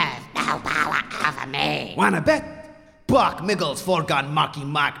 You have no power over me. Wanna bet? Bark Miggles, Forgon, Marky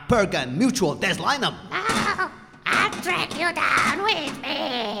Mark, Pergan, Mutual, Deslinum. No, I'll drag you down with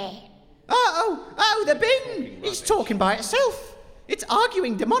me. Oh, the bin! It's talking by itself. It's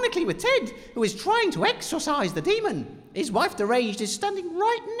arguing demonically with Ted, who is trying to exorcise the demon. His wife, Deranged, is standing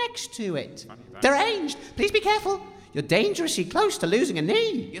right next to it. Deranged, please be careful. You're dangerously close to losing a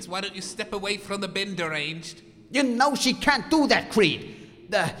knee. Yes, why don't you step away from the bin, Deranged? You know she can't do that, Creed.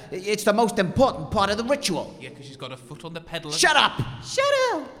 It's the most important part of the ritual. Yeah, because she's got her foot on the pedal. Shut up! Shut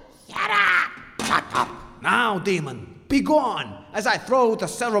up. Shut up. Shut up! Now, demon, be gone as I throw the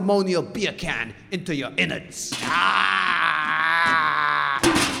ceremonial beer can into your innards.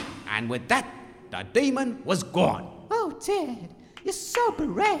 And with that, the demon was gone. Oh, Ted, you're so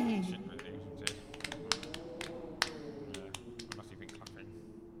brave.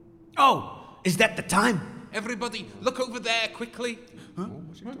 Oh, is that the time? Everybody, look over there quickly. What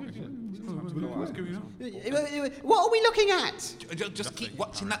are we looking at? Just keep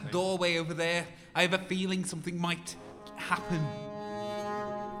watching that doorway over there. I have a feeling something might happen.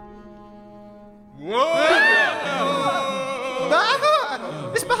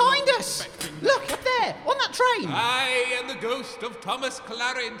 Ah, it's behind us! Look, up there, on that train! I am the ghost of Thomas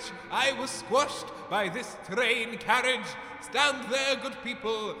Claridge. I was squashed by this train carriage. Stand there, good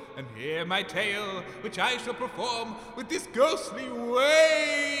people, and hear my tale, which I shall perform with this ghostly way.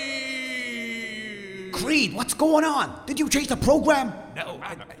 Creed, what's going on? Did you change the program? No,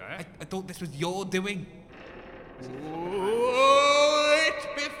 I thought this was your doing. Oh, it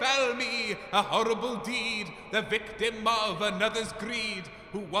befell me a horrible deed, the victim of another's greed,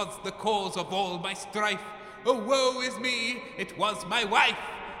 who was the cause of all my strife. Oh, woe is me, it was my wife.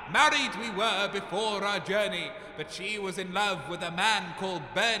 Married we were before our journey, but she was in love with a man called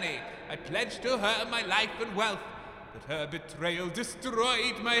Bernie. I pledged to her my life and wealth, but her betrayal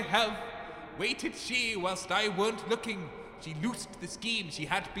destroyed my health. Waited she whilst I weren't looking, she loosed the scheme she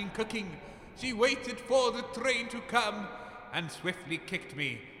had been cooking. She waited for the train to come, and swiftly kicked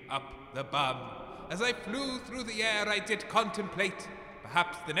me up the bum. As I flew through the air I did contemplate,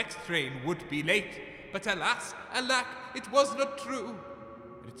 perhaps the next train would be late. But alas, alack, it was not true.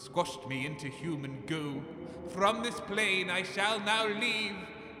 It squashed me into human goo. From this plane I shall now leave.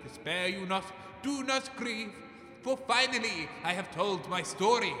 Despair you not, do not grieve, for finally I have told my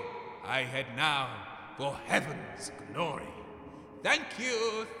story. I head now for heaven's glory. Thank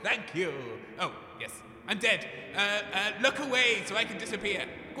you, thank you. Oh, yes, I'm dead. Look away so I can disappear.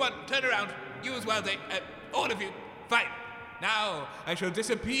 Go on, turn around. You as well, Dave. All of you. Fine. Now I shall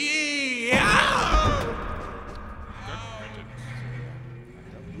disappear.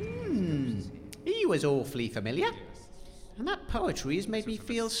 He was awfully familiar. And that poetry has made me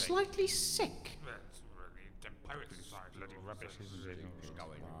feel slightly sick.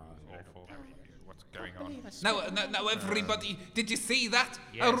 Now, everybody, did you see that?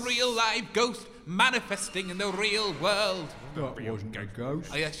 Yes. A real live ghost manifesting in the real world. That wasn't a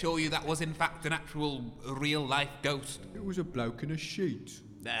ghost. I assure you that was in fact an actual real life ghost. It was a bloke in a sheet.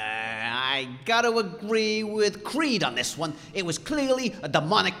 I gotta agree with Creed on this one. It was clearly a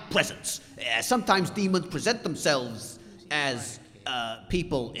demonic presence. Sometimes demons present themselves as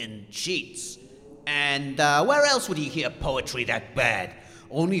people in sheets. And where else would you hear poetry that bad?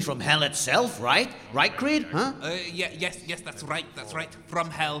 Only from hell itself, right? Right, Creed? Huh? Yes, that's right. From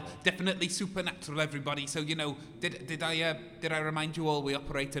hell, definitely supernatural, everybody. So did I remind you all we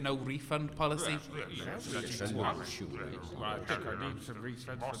operate a no refund policy?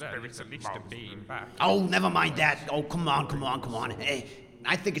 Oh, never mind that. Oh, come on. Hey,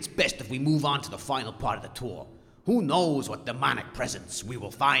 I think it's best if we move on to the final part of the tour. Who knows what demonic presence we will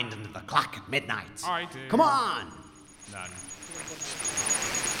find under the clock at midnight? I do. Come on. None.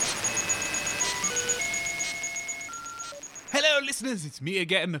 Hello, listeners, it's me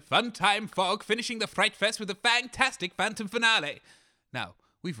again, Funtime Fog, finishing the Fright Fest with a fantastic Phantom finale. Now,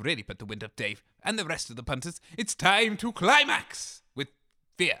 we've really put the wind up Dave and the rest of the punters. It's time to climax with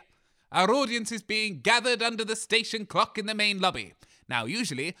fear. Our audience is being gathered under the station clock in the main lobby. Now,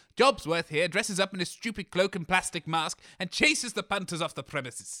 usually, Jobsworth here dresses up in a stupid cloak and plastic mask and chases the punters off the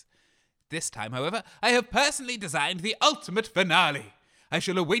premises. This time, however, I have personally designed the ultimate finale. I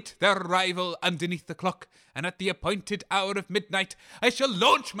shall await their arrival underneath the clock, and at the appointed hour of midnight, I shall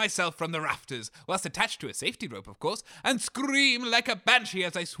launch myself from the rafters, whilst attached to a safety rope, of course, and scream like a banshee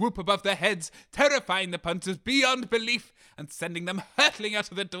as I swoop above their heads, terrifying the punters beyond belief and sending them hurtling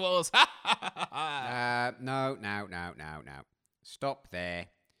out of the doors. No. Stop there.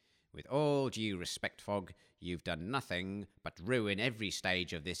 With all due respect, Fog, you've done nothing but ruin every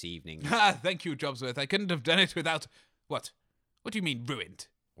stage of this evening. Thank you, Jobsworth. I couldn't have done it without... What? What do you mean, ruined?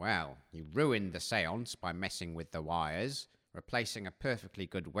 Well, you ruined the seance by messing with the wires, replacing a perfectly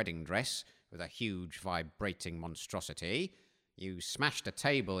good wedding dress with a huge vibrating monstrosity. You smashed a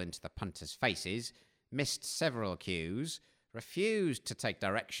table into the punters' faces, missed several cues, refused to take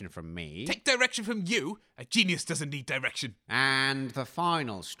direction from me. Take direction from you? A genius doesn't need direction. And the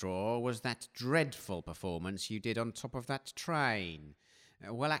final straw was that dreadful performance you did on top of that train.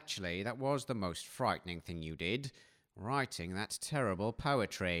 Well, actually, that was the most frightening thing you did. Writing that terrible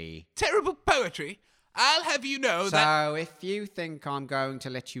poetry. Terrible poetry? I'll have you know that... So, if you think I'm going to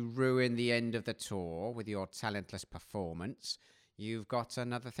let you ruin the end of the tour with your talentless performance, you've got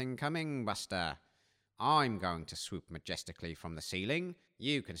another thing coming, Buster. I'm going to swoop majestically from the ceiling.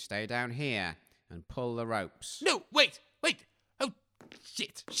 You can stay down here and pull the ropes. No, wait. Oh,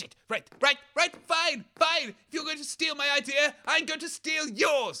 shit. Right, fine. If you're going to steal my idea, I'm going to steal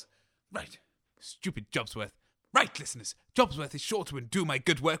yours. Right. Stupid Jobsworth. Right, listeners. Jobsworth is sure to undo my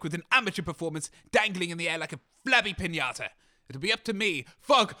good work with an amateur performance dangling in the air like a flabby piñata. It'll be up to me,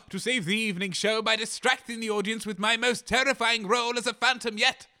 Fogg, to save the evening show by distracting the audience with my most terrifying role as a phantom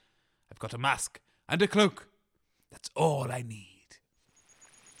yet. I've got a mask and a cloak. That's all I need.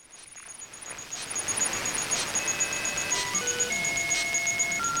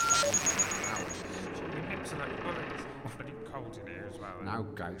 No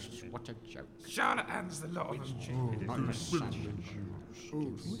ghosts. What a joke. Charlotte Ann's the lot of them.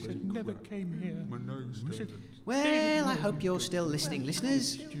 Never came here. Well, I hope you're still listening,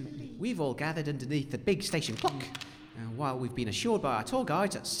 listeners. We've all gathered underneath the big station clock. While we've been assured by our tour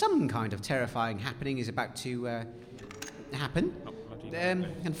guides that some kind of terrifying happening is about to happen.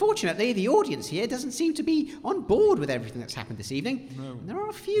 Unfortunately, the audience here doesn't seem to be on board with everything that's happened this evening. No. And there are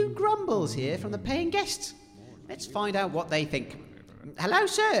a few grumbles here from the paying guests. Let's find out what they think. Hello,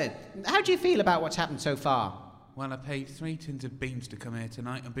 sir. How do you feel about what's happened so far? Well, I paid 3 tins of beans to come here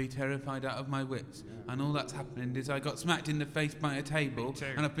tonight and be terrified out of my wits. And all that's happened is I got smacked in the face by a table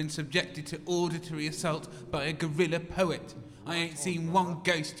and I've been subjected to auditory assault by a gorilla poet. I ain't seen one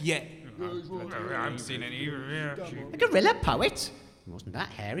ghost yet. I haven't seen any either. A gorilla poet? Wasn't that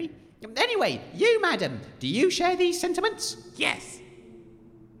hairy? Anyway, you, madam, do you share these sentiments? Yes.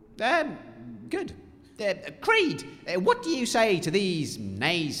 Good. Creed, what do you say to these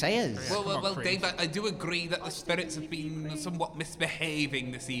naysayers? Well, Dave, I do agree that the spirits have been somewhat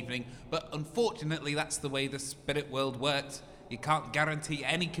misbehaving this evening, but unfortunately that's the way the spirit world works. You can't guarantee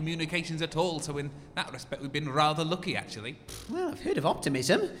any communications at all, so in that respect we've been rather lucky, actually. Well, I've heard of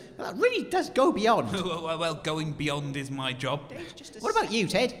optimism, but that really does go beyond. Well, going beyond is my job. What about you,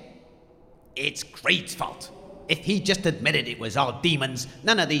 Ted? It's Creed's fault. If he just admitted it was all demons,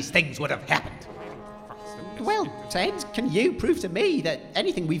 none of these things would have happened. Well, Ted, can you prove to me that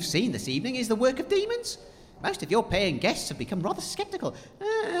anything we've seen this evening is the work of demons? Most of your paying guests have become rather sceptical, and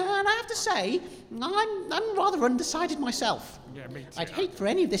I have to say, I'm rather undecided myself. Yeah, me too. I'd hate for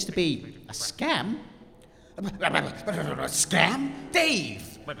any of this to be a scam. A scam?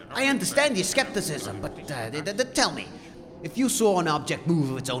 Dave! I understand your skepticism, but tell me, if you saw an object move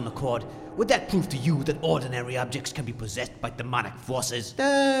of its own accord, would that prove to you that ordinary objects can be possessed by demonic forces?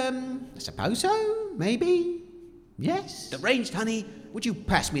 I suppose so, maybe. Yes. Deranged, honey, would you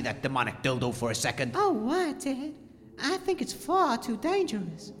pass me that demonic dildo for a second? Oh, what, Ted? I think it's far too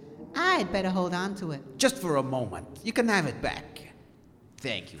dangerous. I'd better hold on to it. Just for a moment. You can have it back.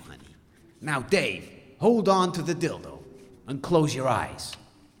 Thank you, honey. Now, Dave, hold on to the dildo and close your eyes.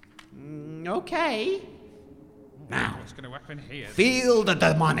 Okay. Now, What's going to happen here? feel the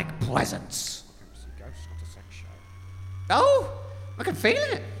demonic presence. Oh, I can feel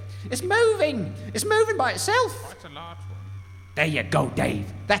it. It's moving. It's moving by itself. Quite a large one. There you go,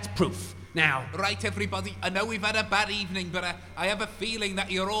 Dave. That's proof. Now, Right, everybody, I know we've had a bad evening, but I have a feeling that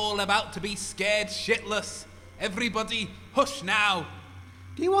you're all about to be scared shitless. Everybody, hush now.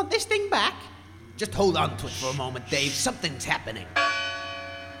 Do you want this thing back? just hold on to it for a moment, Dave. Something's happening.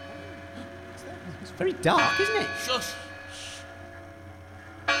 It's very dark, isn't it? Shush.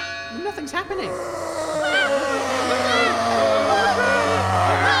 Nothing's happening.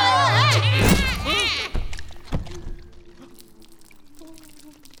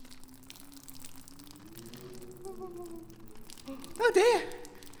 Oh dear!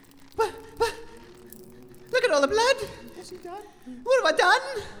 But look at all the blood! What's he done? What have I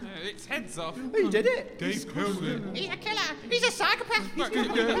done? Its head's off. He did it! Dave killed him. He's a killer! He's a psychopath! He's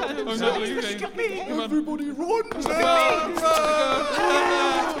Oh no, you Dave. Everybody run!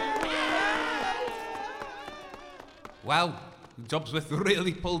 Wow, Jobsworth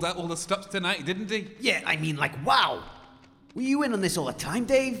really pulled out all the stops tonight, didn't he? Yeah, I mean, like, wow. Were you in on this all the time,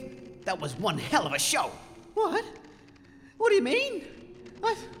 Dave? That was one hell of a show. What? What do you mean?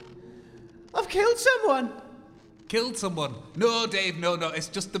 I've killed someone! Killed someone? No, Dave, no, it's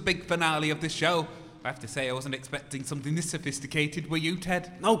just the big finale of the show. I have to say, I wasn't expecting something this sophisticated, were you,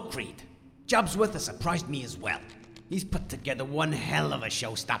 Ted? No, Creed. Jobsworth has surprised me as well. He's put together one hell of a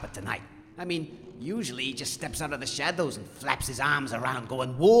showstopper tonight. I mean, usually he just steps out of the shadows and flaps his arms around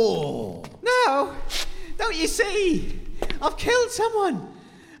going, whoa! No! Don't you see? I've killed someone!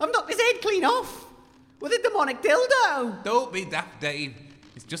 I've knocked his head clean off! With a demonic dildo! Don't be daft, Dave.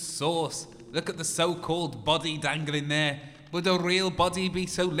 It's just sauce. Look at the so-called body dangling there. Would a real body be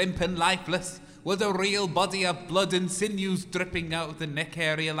so limp and lifeless? Would a real body have blood and sinews dripping out of the neck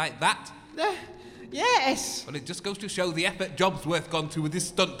area like that? Yes! Well, it just goes to show the effort Jobsworth gone to with this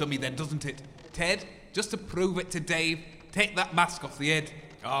stunt dummy then, doesn't it? Ted, just to prove it to Dave, take that mask off the head.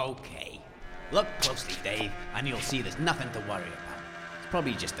 Okay. Look closely, Dave, and you'll see there's nothing to worry about. It's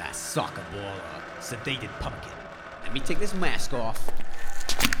Probably just a soccer ball or sedated pumpkin. Let me take this mask off.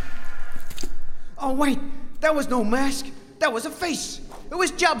 Oh, wait. That was no mask. That was a face. It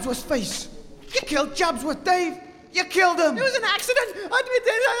was Jobsworth's face. You killed Jobsworth, Dave. You killed him. It was an accident.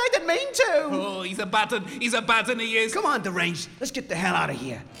 I didn't mean to. Oh, he's a bad un. He's a bad un, he is. Come on, Deranged. Let's get the hell out of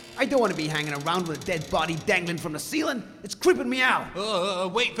here. I don't want to be hanging around with a dead body dangling from the ceiling. It's creeping me out.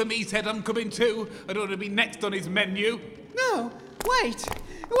 Wait for me, Ted. I'm coming too. I don't want to be next on his menu. No, wait.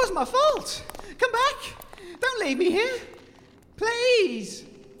 It wasn't my fault. Come back. Don't leave me here. Please.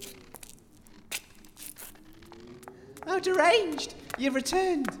 Oh, Deranged. You've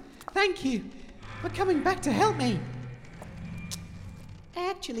returned. Thank you for coming back to help me.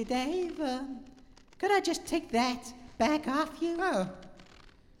 Actually, Dave, could I just take that back off you? Oh.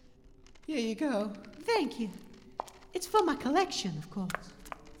 Here you go. Thank you. It's for my collection, of course.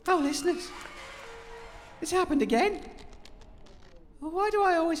 Oh, listeners. It's happened again. Why do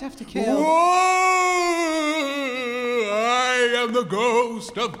I always have to kill? Whoa! I am the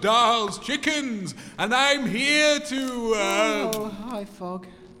ghost of Dahl's Chickens, and I'm here to, Oh, hi, Fog.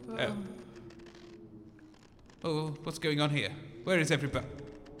 Oh, what's going on here? Where is everybody?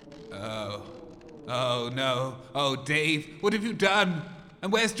 Oh no. Oh, Dave, what have you done?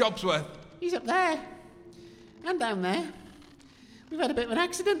 And where's Jobsworth? He's up there. And down there. We've had a bit of an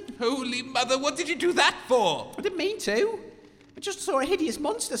accident. Holy mother, what did you do that for? I didn't mean to. I just saw a hideous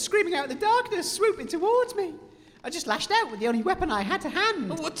monster screaming out in the darkness, swooping towards me. I just lashed out with the only weapon I had to hand.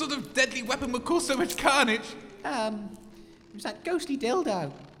 What sort of deadly weapon would cause so much carnage? It was that ghostly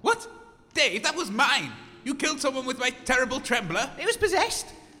dildo. What? Dave, that was mine. You killed someone with my terrible trembler. It was possessed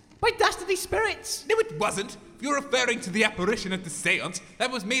by dastardly spirits. No, it wasn't. If you're referring to the apparition at the seance, that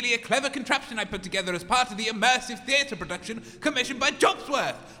was merely a clever contraption I put together as part of the immersive theatre production commissioned by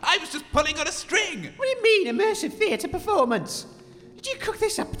Jobsworth. I was just pulling on a string. What do you mean, immersive theatre performance? Did you cook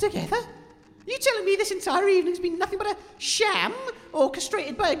this up together? Are you telling me this entire evening's been nothing but a sham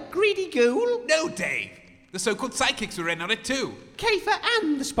orchestrated by a greedy ghoul? No, Dave. The so-called psychics were in on it too. Kiefer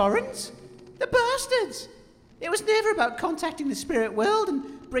and the Sporrans? The bastards! It was never about contacting the spirit world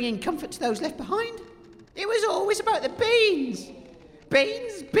and bringing comfort to those left behind. It was always about the beans.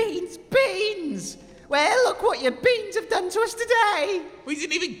 Beans, beans, beans! Well, look what your beans have done to us today! We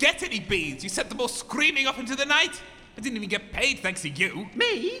didn't even get any beans. You sent them all screaming off into the night. I didn't even get paid thanks to you.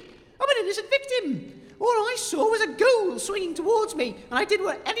 Me? I'm an innocent victim. All I saw was a ghoul swinging towards me, and I did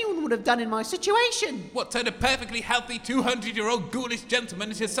what anyone would have done in my situation. What, turned a perfectly healthy 200-year-old ghoulish gentleman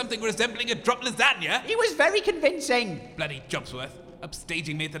into something resembling a drop lasagna? He was very convincing. Bloody Jobsworth,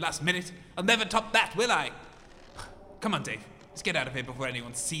 upstaging me at the last minute. I'll never top that, will I? Come on, Dave. Let's get out of here before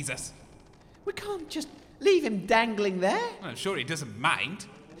anyone sees us. We can't just leave him dangling there. I'm sure he doesn't mind.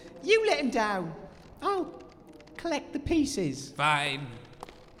 You let him down. I'll collect the pieces. Fine.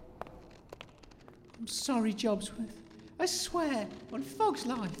 I'm sorry, Jobsworth. I swear, on Fog's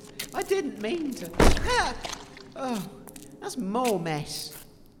life, I didn't mean to. Ah! Oh, that's more mess.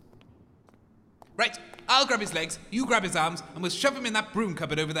 Right, I'll grab his legs, you grab his arms, and we'll shove him in that broom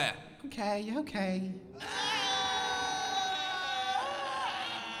cupboard over there. Okay.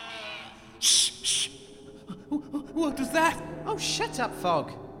 Shh. What was that? Oh, shut up,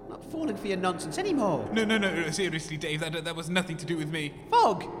 Fog. I'm not falling for your nonsense anymore. No, seriously, Dave, that was nothing to do with me.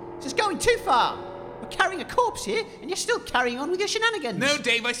 Fog, this is going too far. We're carrying a corpse here, and you're still carrying on with your shenanigans. No,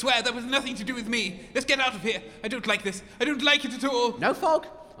 Dave, I swear, that was nothing to do with me. Let's get out of here. I don't like this. I don't like it at all. No, Fog.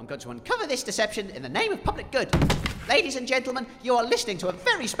 I'm going to uncover this deception in the name of public good. Ladies and gentlemen, you are listening to a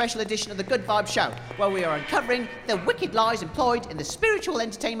very special edition of the Good Vibe Show, where we are uncovering the wicked lies employed in the spiritual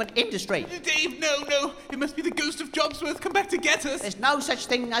entertainment industry. Dave, no. It must be the ghost of Jobsworth come back to get us. There's no such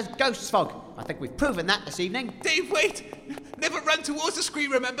thing as ghosts, Fog. I think we've proven that this evening. Dave, wait. Never run towards the screen,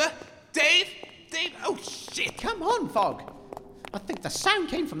 remember? Dave, oh shit. Come on, Fog. I think the sound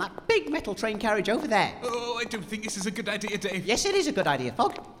came from that big metal train carriage over there. Oh, I don't think this is a good idea, Dave. Yes, it is a good idea,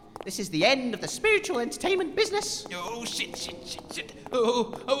 Fog. This is the end of the spiritual entertainment business. Oh, shit.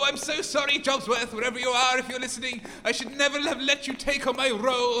 Oh, I'm so sorry, Jobsworth, wherever you are, if you're listening. I should never have let you take on my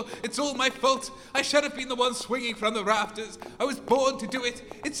role. It's all my fault. I should have been the one swinging from the rafters. I was born to do it.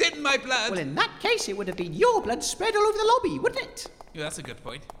 It's in my blood. Well, in that case, it would have been your blood spread all over the lobby, wouldn't it? Yeah, that's a good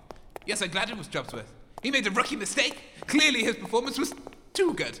point. Yes, I'm glad it was Jobsworth. He made a rookie mistake. Clearly his performance was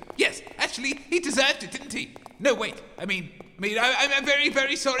too good. Yes, actually, he deserved it, didn't he? No, wait. I'm very,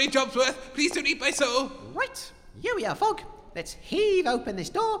 very sorry, Jobsworth. Please don't eat my soul. Right. Here we are, Fog. Let's heave open this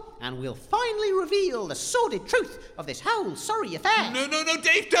door, and we'll finally reveal the sordid truth of this whole sorry affair. No,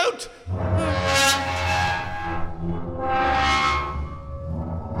 Dave, don't!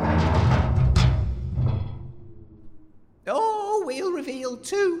 Oh, we'll reveal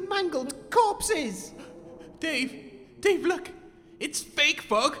two mangled corpses. Dave, look. It's fake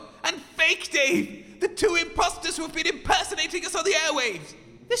Fog and fake Dave. The two imposters who have been impersonating us on the airwaves.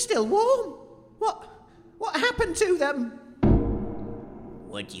 They're still warm. What happened to them?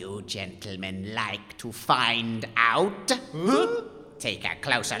 Would you gentlemen like to find out? Take a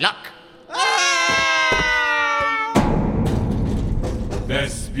closer look.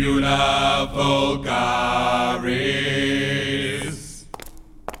 Vespula vulgaris.